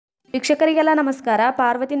ವೀಕ್ಷಕರಿಗೆಲ್ಲ ನಮಸ್ಕಾರ.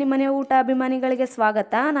 ಪಾರ್ವತಿ ನಿಮ್ಮನೆ ಊಟ ಅಭಿಮಾನಿಗಳಿಗೆ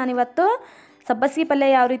ಸ್ವಾಗತ. ನಾನಿವತ್ತು ಸಬ್ಬಸಿಗೆ ಪಲ್ಯ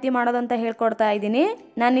ಯಾವ ರೀತಿ ಮಾಡೋದು ಅಂತ ಹೇಳ್ಕೊಡ್ತಾ ಇದ್ದೀನಿ.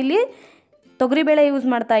 ನಾನಿಲ್ಲಿ ತೊಗರಿಬೇಳೆ ಯೂಸ್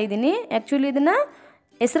ಮಾಡ್ತಾ ಇದ್ದೀನಿ. ಆ್ಯಕ್ಚುಲಿ ಇದನ್ನು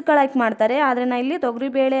ಹೆಸರು ಕಾಳು ಹಾಕಿ ಮಾಡ್ತಾರೆ, ಆದರೆ ನಾನು ಇಲ್ಲಿ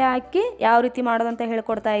ತೊಗರಿಬೇಳೆ ಹಾಕಿ ಯಾವ ರೀತಿ ಮಾಡೋದು ಅಂತ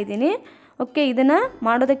ಹೇಳ್ಕೊಡ್ತಾ ಇದ್ದೀನಿ. ಓಕೆ, ಇದನ್ನು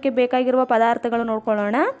ಮಾಡೋದಕ್ಕೆ ಬೇಕಾಗಿರುವ ಪದಾರ್ಥಗಳು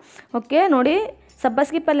ನೋಡ್ಕೊಳ್ಳೋಣ. ಓಕೆ ನೋಡಿ,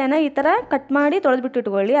 ಸಬ್ಬಸಿಗೆ ಪಲ್ಯನ ಈ ಥರ ಕಟ್ ಮಾಡಿ ತೊಳೆದ್ಬಿಟ್ಟು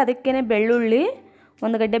ಇಟ್ಕೊಳ್ಳಿ. ಅದಕ್ಕೇ ಬೆಳ್ಳುಳ್ಳಿ,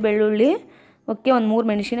 ಒಂದು ಗಡ್ಡೆ ಬೆಳ್ಳುಳ್ಳಿ, ಓಕೆ, ಒಂದು 3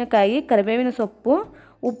 ಮೆಣಸಿನಕಾಯಿ, ಕರಿಬೇವಿನ ಸೊಪ್ಪು,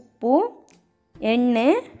 ಉಪ್ಪು, ಎಣ್ಣೆ,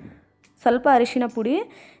 ಸ್ವಲ್ಪ ಅರಿಶಿನ ಪುಡಿ,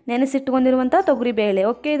 ನೆನೆಸಿಟ್ಕೊಂಡಿರುವಂಥ ತೊಗರಿಬೇಳೆ.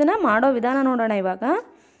 ಓಕೆ, ಇದನ್ನು ಮಾಡೋ ವಿಧಾನ ನೋಡೋಣ. ಇವಾಗ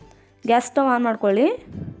ಗ್ಯಾಸ್ ಸ್ಟವ್ ಆನ್ ಮಾಡ್ಕೊಳ್ಳಿ.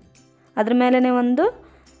 ಅದ್ರ ಮೇಲೇ ಒಂದು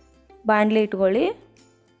ಬಾಣಲಿ ಇಟ್ಕೊಳ್ಳಿ.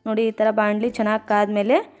 ನೋಡಿ, ಈ ಥರ ಬಾಣಲಿ ಚೆನ್ನಾಗಿ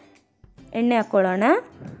ಕಾದ್ಮೇಲೆ ಎಣ್ಣೆ ಹಾಕ್ಕೊಳ್ಳೋಣ.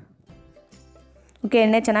 ಓಕೆ,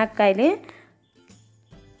 ಎಣ್ಣೆ ಚೆನ್ನಾಗಿ ಕಾಯಲಿ.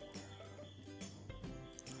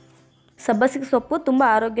 ಸಬ್ಬಸಿಗೆ ಸೊಪ್ಪು ತುಂಬ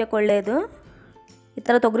ಆರೋಗ್ಯಕ್ಕೆ ಒಳ್ಳೆಯದು. ಈ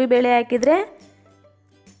ಥರ ತೊಗರಿಬೇಳೆ ಹಾಕಿದರೆ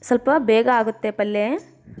ಸ್ವಲ್ಪ ಬೇಗ ಆಗುತ್ತೆ ಪಲ್ಯ,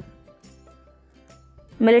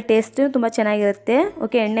 ಆಮೇಲೆ ಟೇಸ್ಟು ತುಂಬ ಚೆನ್ನಾಗಿರುತ್ತೆ.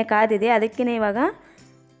 ಓಕೆ, ಎಣ್ಣೆ ಕಾದಿದೆ. ಅದಕ್ಕೇ ಇವಾಗ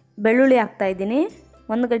ಬೆಳ್ಳುಳ್ಳಿ ಹಾಕ್ತಾಯಿದ್ದೀನಿ.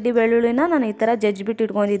 ಒಂದು ಗಡ್ಡೆ ಬೆಳ್ಳುಳ್ಳಿನ ನಾನು ಈ ಥರ ಜಜ್ಜಿಬಿಟ್ಟು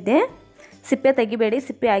ಇಟ್ಕೊಂಡಿದ್ದೆ. ಸಿಪ್ಪೆ ತೆಗಿಬೇಡಿ,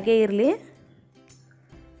 ಸಿಪ್ಪೆ ಹಾಗೇ ಇರಲಿ.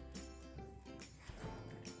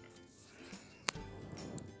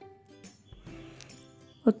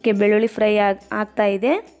 ಓಕೆ, ಬೆಳ್ಳುಳ್ಳಿ ಫ್ರೈ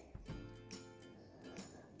ಆಗ್ತಾಯಿದೆ.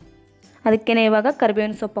 ಅದಕ್ಕೇ ಇವಾಗ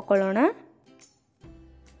ಕರಿಬೇವಿನ ಸೊಪ್ಪು ಹಾಕ್ಕೊಳ್ಳೋಣ.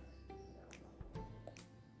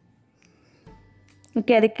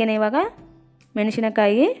 ಓಕೆ, ಅದಕ್ಕೇ ಇವಾಗ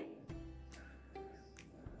ಮೆಣಸಿನಕಾಯಿ.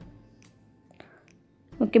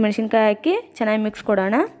 ಓಕೆ, ಮೆಣಸಿನ್ಕಾಯಿ ಹಾಕಿ ಚೆನ್ನಾಗಿ ಮಿಕ್ಸ್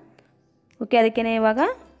ಕೊಡೋಣ. ಓಕೆ, ಅದಕ್ಕೇ ಇವಾಗ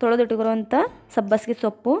ತೊಳೆದಿಟ್ಕೊಳ್ಳುವಂಥ ಸಬ್ಬಸಿಗೆ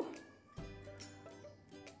ಸೊಪ್ಪು.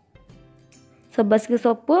 ಸಬ್ಬಸಿಗೆ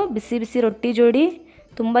ಸೊಪ್ಪು ಬಿಸಿ ಬಿಸಿ ರೊಟ್ಟಿ ಜೋಡಿ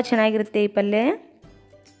ತುಂಬ ಚೆನ್ನಾಗಿರುತ್ತೆ ಈ ಪಲ್ಯ.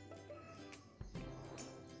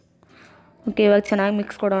 ಓಕೆ, ಇವಾಗ ಚೆನ್ನಾಗಿ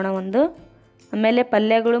ಮಿಕ್ಸ್ ಕೊಡೋಣ ಒಂದು. ಆಮೇಲೆ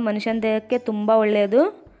ಪಲ್ಯಗಳು ಮನುಷ್ಯನ ದೇಹಕ್ಕೆ ತುಂಬ ಒಳ್ಳೆಯದು.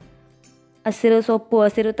 ಹಸಿರು ಸೊಪ್ಪು,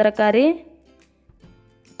 ಹಸಿರು ತರಕಾರಿ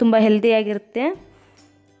ತುಂಬ ಹೆಲ್ದಿಯಾಗಿರುತ್ತೆ.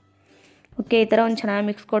 ಓಕೆ, ಈ ಥರ ಒಂದು ಚೆನ್ನಾಗಿ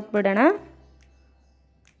ಮಿಕ್ಸ್ ಕೊಟ್ಬಿಡೋಣ.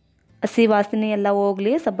 ಹಸಿ ವಾಸನೆ ಎಲ್ಲ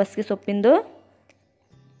ಹೋಗಲಿ ಸಬ್ಬಸಿಗೆ ಸೊಪ್ಪಿಂದು.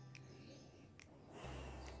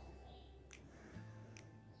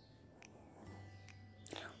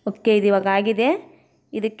 ಓಕೆ, ಇದು ಇವಾಗ ಆಗಿದೆ.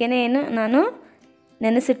 ಇದಕ್ಕೇ ನಾನು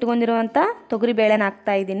ನೆನೆಸಿಟ್ಕೊಂಡಿರುವಂಥ ತೊಗರಿಬೇಳೆನ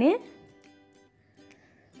ಹಾಕ್ತಾಯಿದ್ದೀನಿ.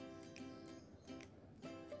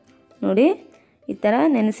 ನೋಡಿ, ಈ ಥರ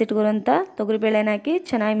ನೆನೆಸಿಟ್ಕೊಳ್ಳೋಂಥ ತೊಗರಿಬೇಳೆನ ಹಾಕಿ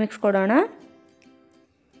ಚೆನ್ನಾಗಿ ಮಿಕ್ಸ್ ಕೊಡೋಣ.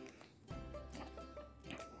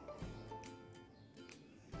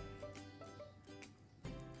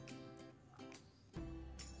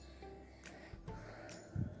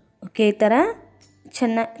 ಓಕೆ, ಈ ಥರ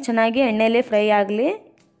ಚೆನ್ನಾಗಿ ಎಣ್ಣೆಯಲ್ಲೇ ಫ್ರೈ ಆಗಲಿ.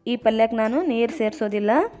 ಈ ಪಲ್ಯಕ್ಕೆ ನಾನು ನೀರು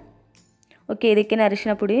ಸೇರಿಸೋದಿಲ್ಲ. ಓಕೆ, ಇದಕ್ಕೇ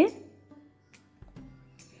ಅರಿಶಿನ ಪುಡಿ.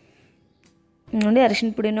 ನೋಡಿ,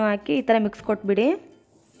 ಅರಿಶಿನ ಪುಡಿನೂ ಹಾಕಿ ಈ ಥರ ಮಿಕ್ಸ್ ಕೊಟ್ಬಿಡಿ.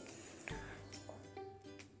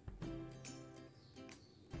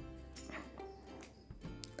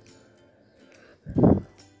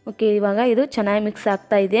 ಓಕೆ, ಇವಾಗ ಇದು ಚೆನ್ನಾಗಿ ಮಿಕ್ಸ್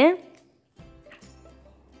ಆಗ್ತಾ ಇದೆ.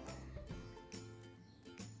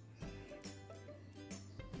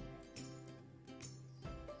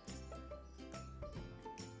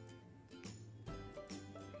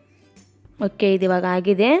 ಓಕೆ, ಇದು ಇವಾಗ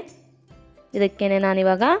ಆಗಿದೆ. ಇದಕ್ಕೇ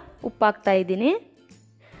ನಾನಿವಾಗ ಉಪ್ಪು ಹಾಕ್ತಾ ಇದ್ದೀನಿ.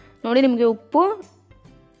 ನೋಡಿ, ನಿಮಗೆ ಉಪ್ಪು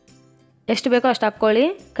ಎಷ್ಟು ಬೇಕೋ ಅಷ್ಟು ಹಾಕ್ಕೊಳ್ಳಿ.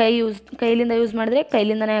 ಕೈಲಿಂದ ಯೂಸ್ ಮಾಡಿದ್ರೆ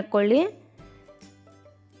ಕೈಲಿಂದನೇ ಹಾಕ್ಕೊಳ್ಳಿ.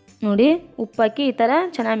 ನೋಡಿ, ಉಪ್ಪು ಹಾಕಿ ಈ ಥರ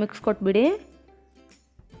ಚೆನ್ನಾಗಿ ಮಿಕ್ಸ್ ಕೊಟ್ಬಿಡಿ.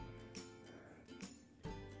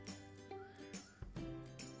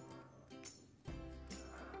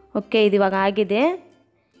 ಓಕೆ, ಇದು ಇವಾಗ ಆಗಿದೆ.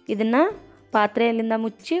 ಇದನ್ನು ಪಾತ್ರೆಯಲ್ಲಿಂದ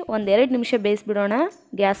ಮುಚ್ಚಿ 1-2 ನಿಮಿಷ ಬೇಯಿಸ್ಬಿಡೋಣ,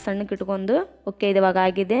 ಗ್ಯಾಸ್ ಸಣ್ಣಕ್ಕೆ ಇಟ್ಕೊಂಡು. ಓಕೆ, ಇದು ಇವಾಗ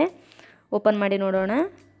ಆಗಿದೆ. ಓಪನ್ ಮಾಡಿ ನೋಡೋಣ.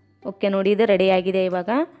 ಓಕೆ, ನೋಡಿ, ಇದು ರೆಡಿಯಾಗಿದೆ. ಇವಾಗ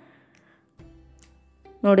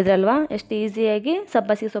ನೋಡಿದ್ರಲ್ವಾ ಎಷ್ಟು ಈಸಿಯಾಗಿ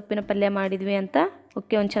ಸಬ್ಬಸಿಗೆ ಸೊಪ್ಪಿನ ಪಲ್ಯ ಮಾಡಿದ್ವಿ ಅಂತ.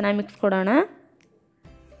 ಓಕೆ, ಒಂದು ಚೆನ್ನಾಗಿ ಮಿಕ್ಸ್ ಕೊಡೋಣ.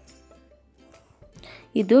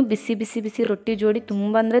 ಇದು ಬಿಸಿ ಬಿಸಿ ಬಿಸಿ ರೊಟ್ಟಿ ಜೋಡಿ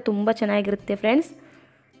ತುಂಬ ಅಂದರೆ ತುಂಬ ಚೆನ್ನಾಗಿರುತ್ತೆ ಫ್ರೆಂಡ್ಸ್.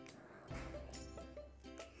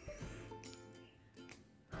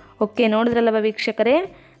 ಓಕೆ, ನೋಡಿದ್ರಲ್ವ ವೀಕ್ಷಕರೇ,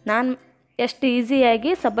 ನಾನು ಎಷ್ಟು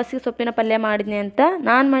ಈಸಿಯಾಗಿ ಸಬ್ಬಸಿಗೆ ಸೊಪ್ಪಿನ ಪಲ್ಯ ಮಾಡಿದ್ನಿ ಅಂತ.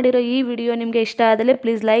 ನಾನು ಮಾಡಿರೋ ಈ ವಿಡಿಯೋ ನಿಮಗೆ ಇಷ್ಟ ಆದಲ್ಲಿ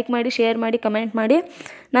ಪ್ಲೀಸ್ ಲೈಕ್ ಮಾಡಿ, ಶೇರ್ ಮಾಡಿ, ಕಮೆಂಟ್ ಮಾಡಿ.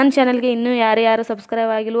 ನನ್ನ ಚಾನಲ್ಗೆ ಇನ್ನೂ ಯಾರು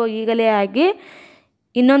ಸಬ್ಸ್ಕ್ರೈಬ್ ಆಗಿಲ್ವೋ ಈಗಲೇ ಆಗಿ.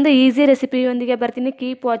 ಇನ್ನೊಂದು ಈಸಿ ರೆಸಿಪಿಯೊಂದಿಗೆ ಬರ್ತೀನಿ.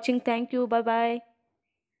 Keep watching. Thank you. Bye.